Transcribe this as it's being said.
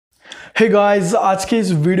Hey guys, आज के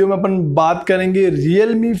इस वीडियो में अपन बात करेंगे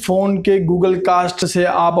Realme फ़ोन के गूगल कास्ट से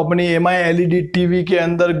आप अपनी MI LED टीवी के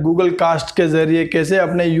अंदर गूगल कास्ट के ज़रिए कैसे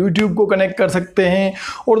अपने YouTube को कनेक्ट कर सकते हैं।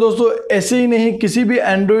 और दोस्तों ऐसे ही नहीं, किसी भी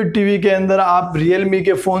एंड्रॉयड टीवी के अंदर आप Realme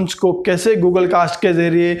के फ़ोन्स को कैसे गूगल कास्ट के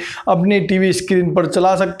ज़रिए अपनी टीवी स्क्रीन पर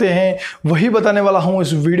चला सकते हैं, वही बताने वाला हूँ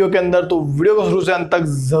इस वीडियो के अंदर। तो वीडियो को शुरू से अंत तक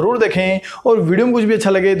ज़रूर देखें और वीडियो में कुछ भी अच्छा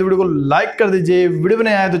लगे तो वीडियो को लाइक कर दीजिए। वीडियो में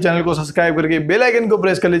नया आए तो चैनल को सब्सक्राइब करके बेल आइकन को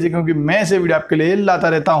प्रेस कर लीजिए, क्योंकि मैं ऐसे वीडियो आपके लिए लाता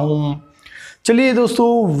रहता हूं। चलिए दोस्तों,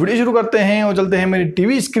 वीडियो शुरू करते हैं और चलते हैं मेरी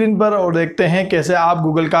टीवी स्क्रीन पर और देखते हैं कैसे आप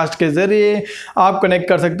गूगल कास्ट के जरिए आप कनेक्ट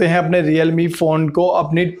कर सकते हैं अपने Realme फ़ोन को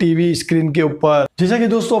अपनी टीवी स्क्रीन के ऊपर। जैसा कि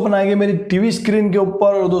दोस्तों अपन आएंगे मेरी टीवी स्क्रीन के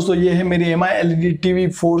ऊपर और दोस्तों ये है मेरी MI LED TV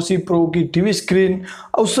 4C Pro की टीवी स्क्रीन।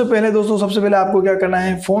 उससे पहले दोस्तों सबसे पहले आपको क्या करना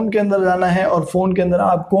है, फ़ोन के अंदर जाना है और फ़ोन के अंदर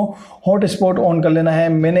आपको हॉटस्पॉट ऑन कर लेना है।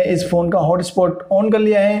 मैंने इस फ़ोन का हॉटस्पॉट ऑन कर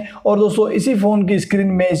लिया है और दोस्तों इसी फ़ोन की स्क्रीन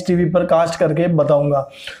में इस टीवी पर कास्ट करके बताऊंगा।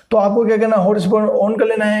 तो आपको क्या करना है, हॉटस्पॉट ऑन कर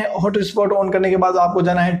लेना है। हॉटस्पॉट ऑन करने के बाद आपको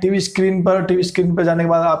जाना है टीवी स्क्रीन पर। टीवी स्क्रीन पर जाने के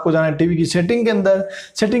बाद आपको जाना है टीवी की सेटिंग के अंदर।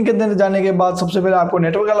 सेटिंग के अंदर जाने के बाद सबसे पहले आपको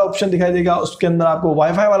नेटवर्क वाला ऑप्शन दिखाई देगा, उसके अंदर आपको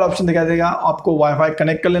वाईफाई वाला ऑप्शन दिखाई देगा। आपको वाईफाई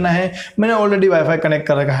कनेक्ट कर लेना है। मैंने ऑलरेडी वाईफाई कनेक्ट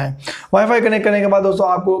कर रखा है। वाईफाई कनेक्ट करने के बाद दोस्तों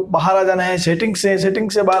आपको बाहर आ जाना है सेटिंग से। सेटिंग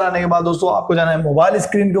से बाहर आने के बाद दोस्तों आपको जाना है मोबाइल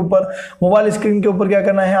स्क्रीन के ऊपर। मोबाइल स्क्रीन के ऊपर क्या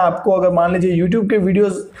करना है, आपको अगर मान लीजिए यूट्यूब के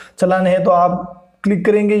वीडियोस चलाने हैं तो आप क्लिक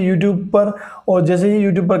करेंगे यूट्यूब पर और जैसे ही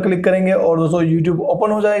यूट्यूब पर क्लिक करेंगे और दोस्तों यूट्यूब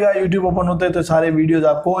ओपन हो जाएगा। यूट्यूब ओपन होते हैं तो सारे वीडियोस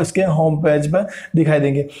आपको इसके होम पेज पर दिखाई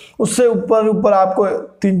देंगे। उससे ऊपर आपको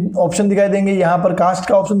 3 ऑप्शन दिखाई देंगे। यहाँ पर कास्ट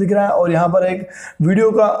का ऑप्शन दिख रहा है और यहाँ पर एक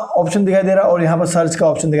वीडियो का ऑप्शन दिखाई दे रहा है और यहाँ पर सर्च का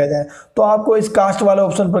ऑप्शन दिखाई दे रहा है। तो आपको इस कास्ट वाले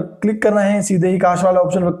ऑप्शन पर क्लिक करना है। सीधे ही कास्ट वाले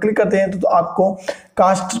ऑप्शन पर क्लिक करते हैं तो आपको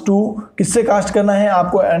कास्ट टू किससे कास्ट करना है,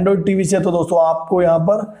 आपको एंड्रॉयड टीवी से। तो दोस्तों आपको यहाँ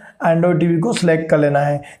पर एंड्रॉयड टीवी को सिलेक्ट कर लेना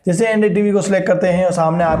है। जैसे एंड्रॉयड टीवी को सिलेक्ट करते हैं और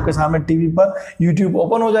सामने आपके सामने टीवी पर यूट्यूब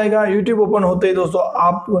ओपन हो जाएगा। यूट्यूब ओपन होते ही दोस्तों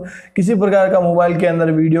आप किसी प्रकार का मोबाइल के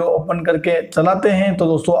अंदर वीडियो ओपन करके चलाते हैं तो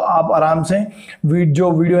दोस्तों आप आराम से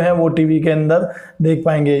जो वीडियो है वो टीवी के अंदर देख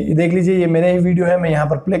पाएंगे। ये देख लीजिए, ये मेरा ही वीडियो है। मैं यहाँ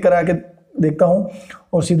पर प्ले करा के देखता हूँ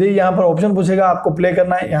और सीधे ही यहाँ पर ऑप्शन पूछेगा आपको प्ले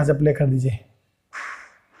करना है, यहाँ से प्ले कर दीजिए।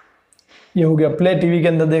 ये हो गया प्ले। टीवी के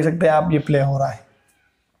अंदर देख सकते हैं आप, ये प्ले हो रहा है।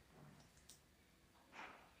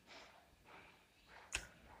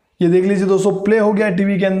 ये देख लीजिए दोस्तों, प्ले हो गया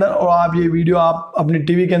टीवी के अंदर और आप ये वीडियो आप अपनी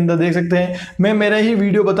टीवी के अंदर देख सकते हैं। मैं मेरा ही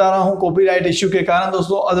वीडियो बता रहा हूँ कॉपीराइट इश्यू के कारण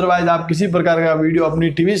दोस्तों, अदरवाइज आप किसी प्रकार का वीडियो अपनी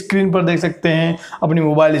टीवी स्क्रीन पर देख सकते हैं अपनी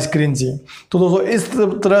मोबाइल स्क्रीन से। तो दोस्तों इस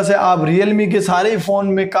तरह से आप Realme के सारे फ़ोन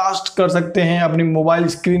में कास्ट कर सकते हैं, अपनी मोबाइल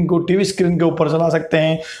स्क्रीन को टीवी स्क्रीन के ऊपर चला सकते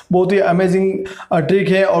हैं। बहुत ही अमेजिंग ट्रिक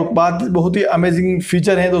है और बहुत ही अमेजिंग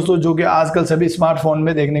फीचर है दोस्तों, जो कि आजकल सभी स्मार्टफोन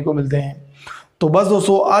में देखने को मिलते हैं। तो बस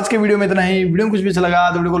दोस्तों आज के वीडियो में इतना ही। वीडियो में कुछ भी अच्छा लगा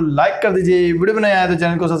तो वीडियो को लाइक कर दीजिए। वीडियो में नया आया तो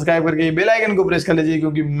चैनल को सब्सक्राइब करके बेल आइकन को प्रेस कर लीजिए,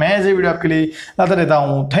 क्योंकि मैं ऐसे वीडियो आपके लिए लाता रहता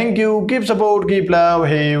हूँ। Thank you, keep support, keep love,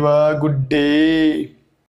 have a good day.